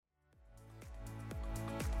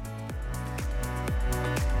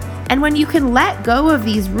And when you can let go of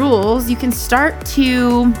these rules, you can start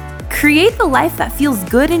to create the life that feels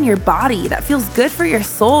good in your body, that feels good for your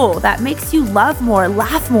soul, that makes you love more,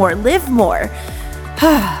 laugh more, live more.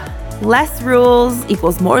 Less rules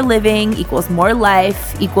equals more living, equals more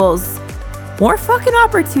life, equals more fucking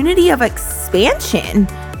opportunity of expansion.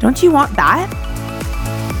 Don't you want that?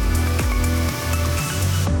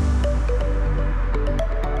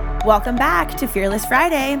 Welcome back to Fearless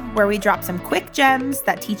Friday, where we drop some quick gems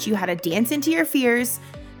that teach you how to dance into your fears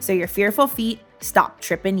so your fearful feet stop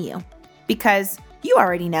tripping you. Because you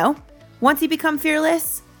already know, once you become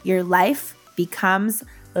fearless, your life becomes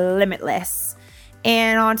limitless.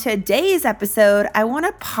 And on today's episode, I want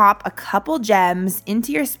to pop a couple gems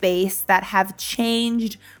into your space that have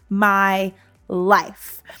changed my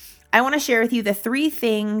life. I want to share with you the 3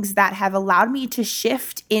 things that have allowed me to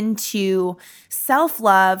shift into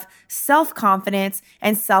self-love, self-confidence,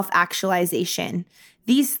 and self-actualization.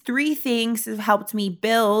 These 3 things have helped me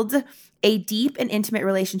build a deep and intimate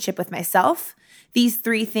relationship with myself. These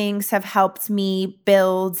 3 things have helped me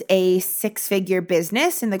build a 6-figure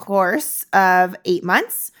business in the course of 8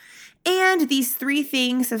 months. And these 3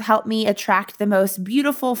 things have helped me attract the most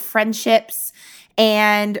beautiful friendships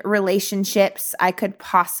and relationships I could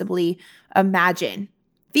possibly imagine.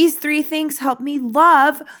 These 3 things help me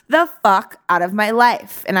love the fuck out of my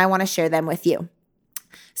life, and I want to share them with you.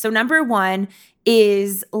 So number 1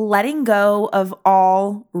 is letting go of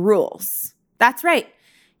all rules. That's right.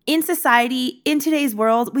 In society, in today's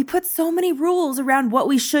world, we put so many rules around what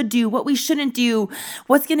we should do, what we shouldn't do,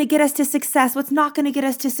 what's going to get us to success, what's not going to get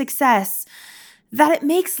us to success, that it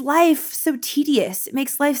makes life so tedious. It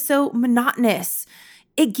makes life so monotonous.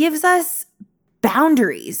 It gives us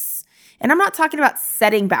boundaries. And I'm not talking about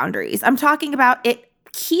setting boundaries. I'm talking about it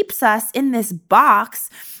keeps us in this box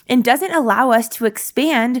and doesn't allow us to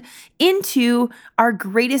expand into our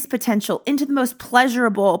greatest potential, into the most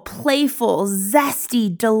pleasurable, playful,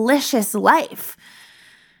 zesty, delicious life.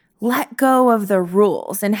 Let go of the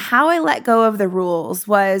rules. And how I let go of the rules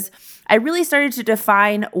was I really started to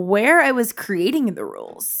define where I was creating the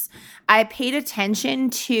rules. I paid attention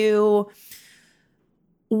to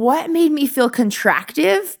what made me feel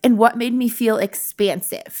contractive and what made me feel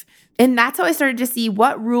expansive. And that's how I started to see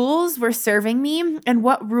what rules were serving me and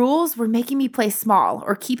what rules were making me play small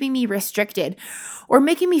or keeping me restricted or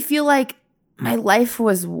making me feel like my life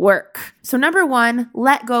was work. So number 1,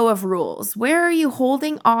 let go of rules. Where are you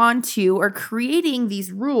holding on to or creating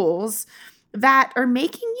these rules that are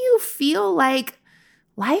making you feel like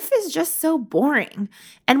life is just so boring?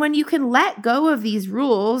 And when you can let go of these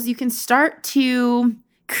rules, you can start to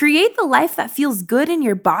create the life that feels good in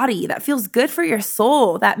your body, that feels good for your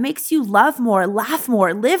soul, that makes you love more, laugh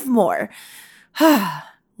more, live more.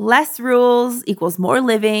 Less rules equals more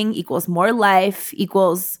living, equals more life,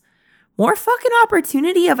 equals more fucking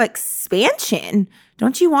opportunity of expansion.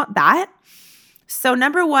 Don't you want that? So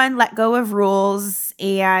number 1, let go of rules.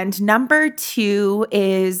 And number 2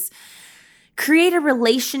 is create a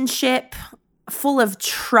relationship full of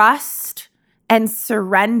trust and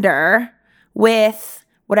surrender with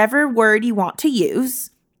whatever word you want to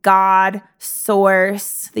use, God,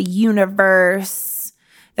 source, the universe,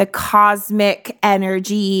 the cosmic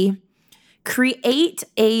energy. Create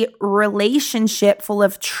a relationship full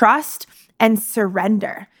of trust and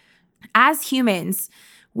surrender. As humans,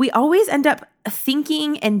 we always end up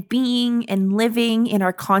thinking and being and living in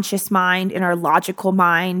our conscious mind, in our logical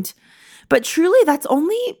mind. But truly, that's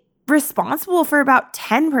only responsible for about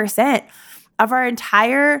 10% of our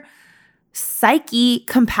entire psyche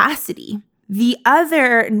capacity. The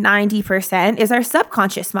other 90% is our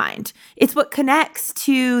subconscious mind. It's what connects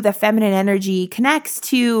to the feminine energy, connects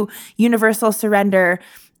to universal surrender.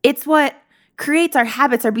 It's what creates our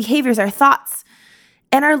habits, our behaviors, our thoughts.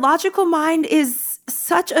 And our logical mind is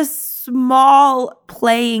such a small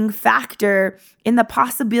playing factor in the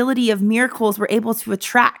possibility of miracles we're able to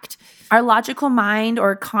attract. Our logical mind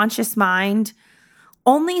or conscious mind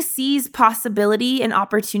only sees possibility and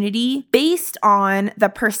opportunity based on the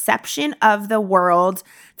perception of the world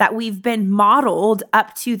that we've been modeled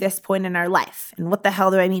up to this point in our life. And what the hell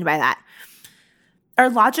do I mean by that? Our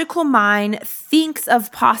logical mind thinks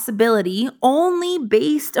of possibility only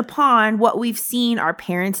based upon what we've seen our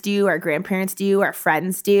parents do, our grandparents do, our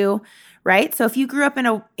friends do, right? So if you grew up in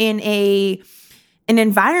an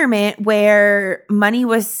environment where money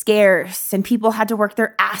was scarce and people had to work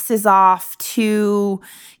their asses off to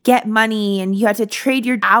get money and you had to trade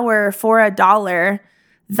your hour for $1,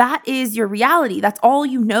 that is your reality. That's all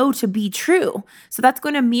you know to be true. So that's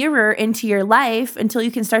going to mirror into your life until you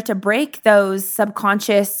can start to break those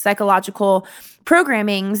subconscious psychological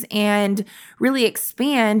programmings and really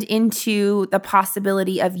expand into the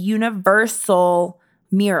possibility of universal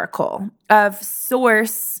miracle, of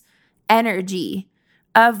source energy,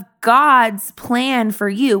 of God's plan for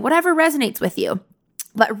you, whatever resonates with you.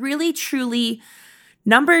 But really, truly,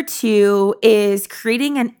 number 2 is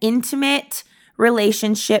creating an intimate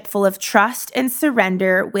relationship full of trust and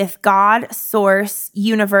surrender with God, source,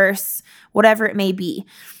 universe, whatever it may be.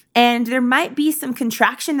 And there might be some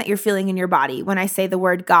contraction that you're feeling in your body when I say the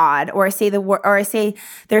word God, or I say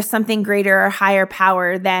there's something greater or higher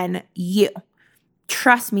power than you.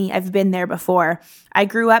 Trust me, I've been there before. I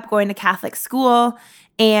grew up going to Catholic school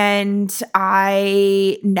and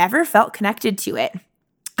I never felt connected to it.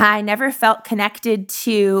 I never felt connected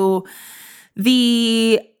to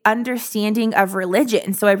the understanding of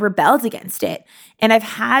religion. So I rebelled against it. And I've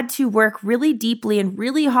had to work really deeply and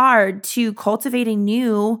really hard to cultivate a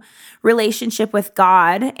new relationship with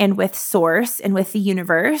God and with source and with the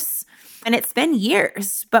universe. And it's been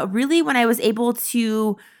years, but really when I was able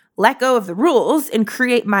to let go of the rules and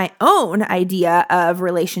create my own idea of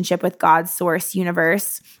relationship with God, source,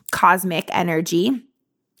 universe, cosmic energy,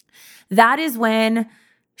 that is when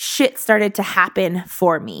shit started to happen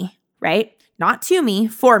for me, right? Not to me,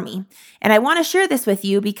 for me. And I want to share this with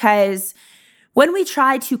you because when we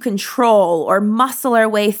try to control or muscle our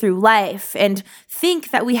way through life and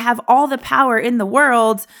think that we have all the power in the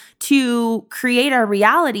world to create our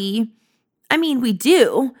reality, I mean, we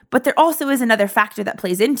do, but there also is another factor that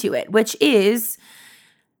plays into it, which is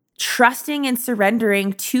trusting and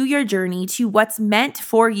surrendering to your journey, to what's meant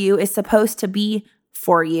for you is supposed to be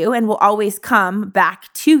for you and will always come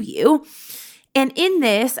back to you. And in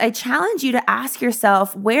this, I challenge you to ask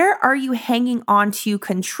yourself, where are you hanging on to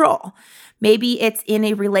control? Maybe it's in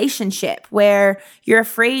a relationship where you're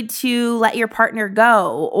afraid to let your partner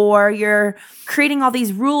go, or you're creating all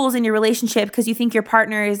these rules in your relationship because you think your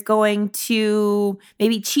partner is going to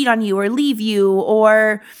maybe cheat on you or leave you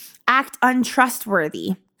or act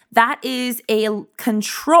untrustworthy. That is a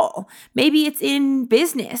control. Maybe it's in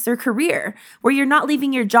business or career where you're not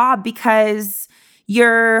leaving your job because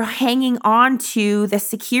you're hanging on to the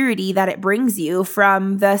security that it brings you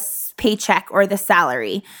from the paycheck or the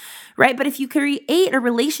salary, right? But if you create a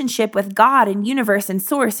relationship with God and universe and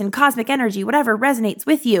source and cosmic energy, whatever resonates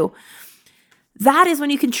with you, that is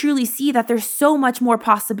when you can truly see that there's so much more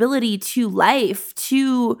possibility to life,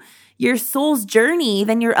 to your soul's journey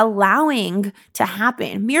than you're allowing to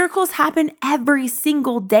happen. Miracles happen every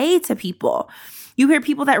single day to people. You hear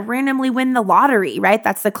people that randomly win the lottery, right?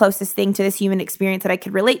 That's the closest thing to this human experience that I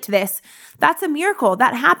could relate to this. That's a miracle.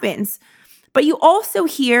 That happens. But you also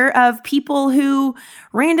hear of people who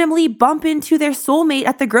randomly bump into their soulmate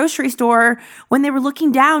at the grocery store when they were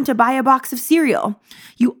looking down to buy a box of cereal.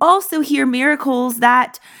 You also hear miracles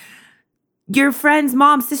that your friend's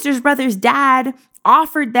mom, sister's brother's dad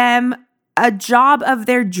offered them a job of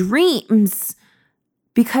their dreams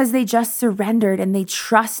because they just surrendered and they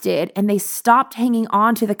trusted and they stopped hanging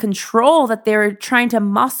on to the control that they were trying to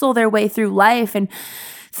muscle their way through life and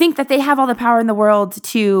think that they have all the power in the world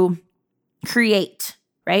to create,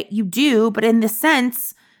 right? You do, but in this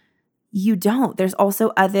sense, you don't. There's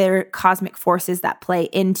also other cosmic forces that play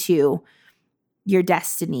into your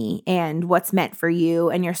destiny and what's meant for you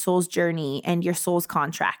and your soul's journey and your soul's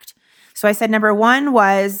contract. So I said number 1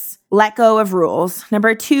 was let go of rules.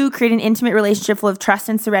 Number 2, create an intimate relationship full of trust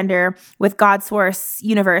and surrender with God, source,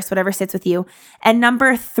 universe, whatever sits with you. And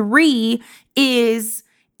number 3 is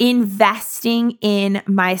investing in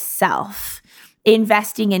myself,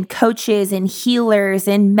 investing in coaches and healers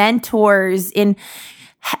and mentors, in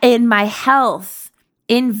my health,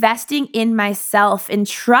 investing in myself and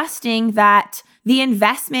trusting that the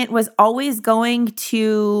investment was always going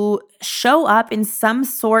to show up in some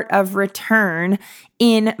sort of return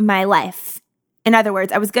in my life. In other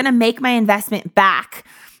words, I was going to make my investment back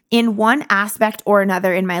in one aspect or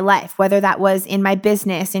another in my life, whether that was in my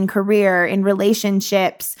business, in career, in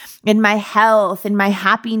relationships, in my health, in my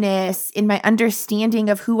happiness, in my understanding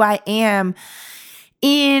of who I am,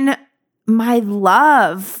 in my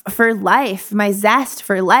love for life, my zest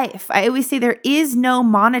for life. I always say there is no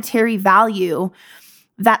monetary value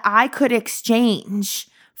that I could exchange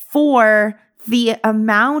for the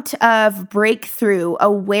amount of breakthrough,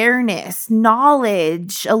 awareness,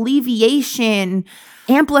 knowledge, alleviation,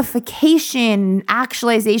 amplification,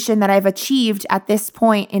 actualization that I've achieved at this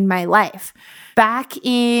point in my life. Back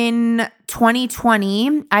in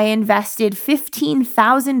 2020, I invested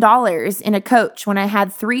 $15,000 in a coach when I had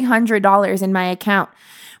 $300 in my account,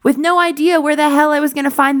 with no idea where the hell I was going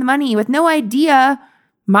to find the money, with no idea.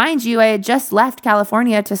 Mind you, I had just left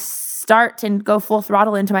California to start and go full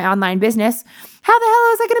throttle into my online business. How the hell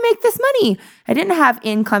was I going to make this money? I didn't have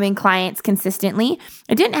incoming clients consistently.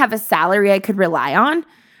 I didn't have a salary I could rely on.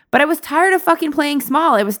 But I was tired of fucking playing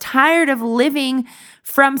small. I was tired of living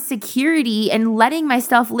from security and letting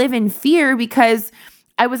myself live in fear because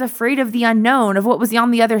I was afraid of the unknown, of what was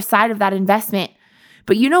on the other side of that investment.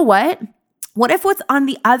 But you know what? What if what's on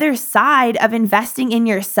the other side of investing in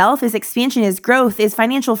yourself is expansion, is growth, is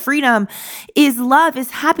financial freedom, is love,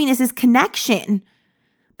 is happiness, is connection?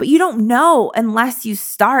 But you don't know unless you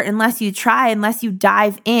start, unless you try, unless you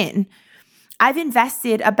dive in. I've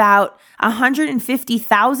invested about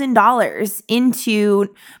 $150,000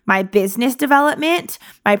 into my business development,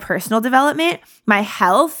 my personal development, my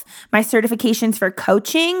health, my certifications for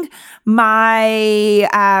coaching, my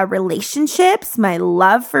relationships, my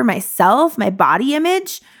love for myself, my body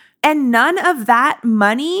image. And none of that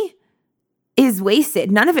money is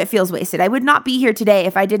wasted. None of it feels wasted. I would not be here today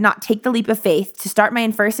if I did not take the leap of faith to start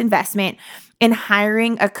my first investment in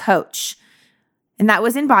hiring a coach. And that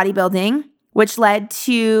was in bodybuilding, which led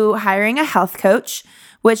to hiring a health coach,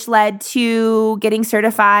 which led to getting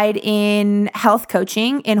certified in health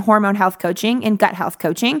coaching, in hormone health coaching, in gut health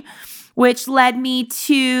coaching, which led me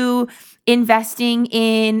to investing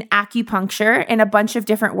in acupuncture and a bunch of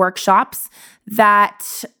different workshops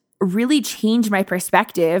that really changed my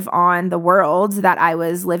perspective on the world that I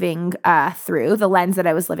was living through, the lens that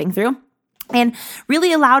I was living through. And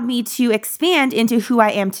really allowed me to expand into who I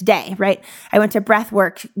am today, right? I went to breath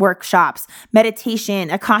workshops,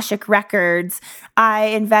 meditation, Akashic records. I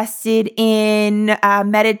invested in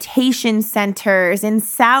meditation centers, in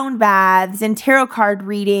sound baths, in tarot card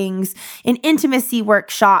readings, in intimacy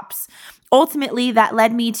workshops. Ultimately, that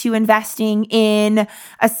led me to investing in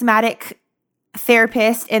a somatic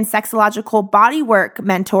therapist and sexological bodywork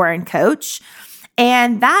mentor and coach.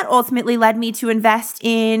 And that ultimately led me to invest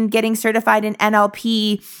in getting certified in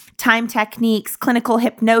NLP, time techniques, clinical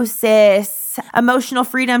hypnosis, emotional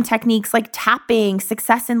freedom techniques like tapping,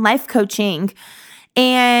 success in life coaching,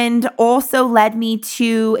 and also led me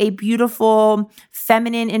to a beautiful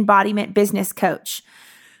feminine embodiment business coach.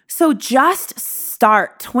 So just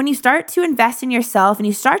start. When you start to invest in yourself and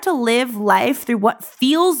you start to live life through what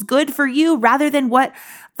feels good for you rather than what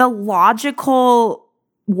the logical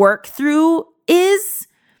work through is,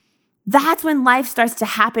 that's when life starts to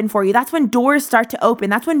happen for you. That's when doors start to open.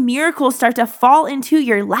 That's when miracles start to fall into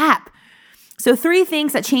your lap. So 3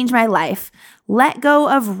 things that changed my life: let go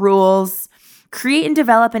of rules, create and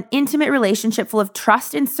develop an intimate relationship full of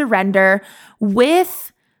trust and surrender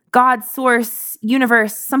with God, source,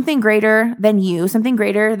 universe, something greater than you, something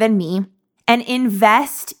greater than me, and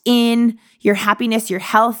invest in your happiness, your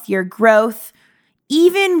health, your growth,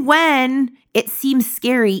 even when it seems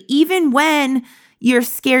scary, even when you're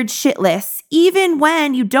scared shitless, even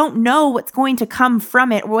when you don't know what's going to come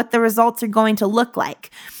from it or what the results are going to look like.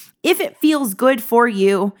 If it feels good for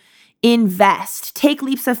you, invest. Take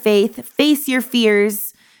leaps of faith, face your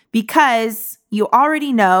fears, because you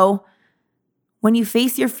already know when you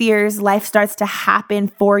face your fears, life starts to happen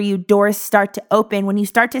for you. Doors start to open. When you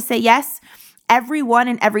start to say yes, everyone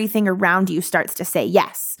and everything around you starts to say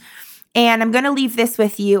yes. And I'm going to leave this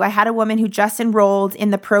with you. I had a woman who just enrolled in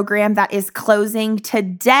the program that is closing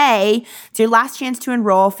today. It's your last chance to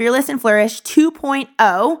enroll, Fearless and Flourish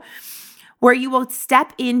 2.0, where you will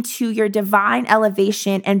step into your divine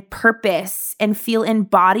elevation and purpose and feel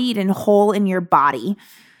embodied and whole in your body.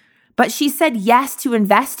 But she said yes to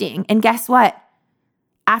investing. And guess what?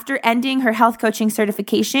 After ending her health coaching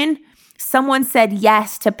certification, someone said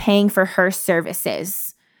yes to paying for her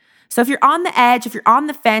services. So if you're on the edge, if you're on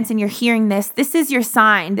the fence and you're hearing this, this is your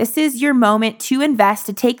sign. This is your moment to invest,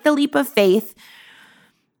 to take the leap of faith.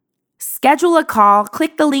 Schedule a call,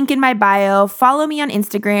 click the link in my bio, follow me on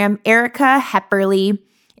Instagram, Erica Hepperle.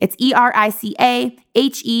 It's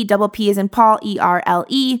ERICAHEPP as in Paul,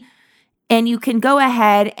 ERLE. And you can go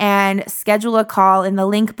ahead and schedule a call in the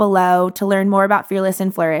link below to learn more about Fearless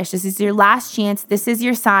and Flourish. This is your last chance. This is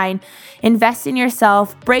your sign. Invest in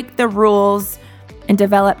yourself, break the rules, and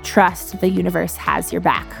develop trust the universe has your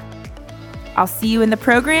back. I'll see you in the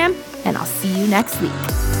program, and I'll see you next week.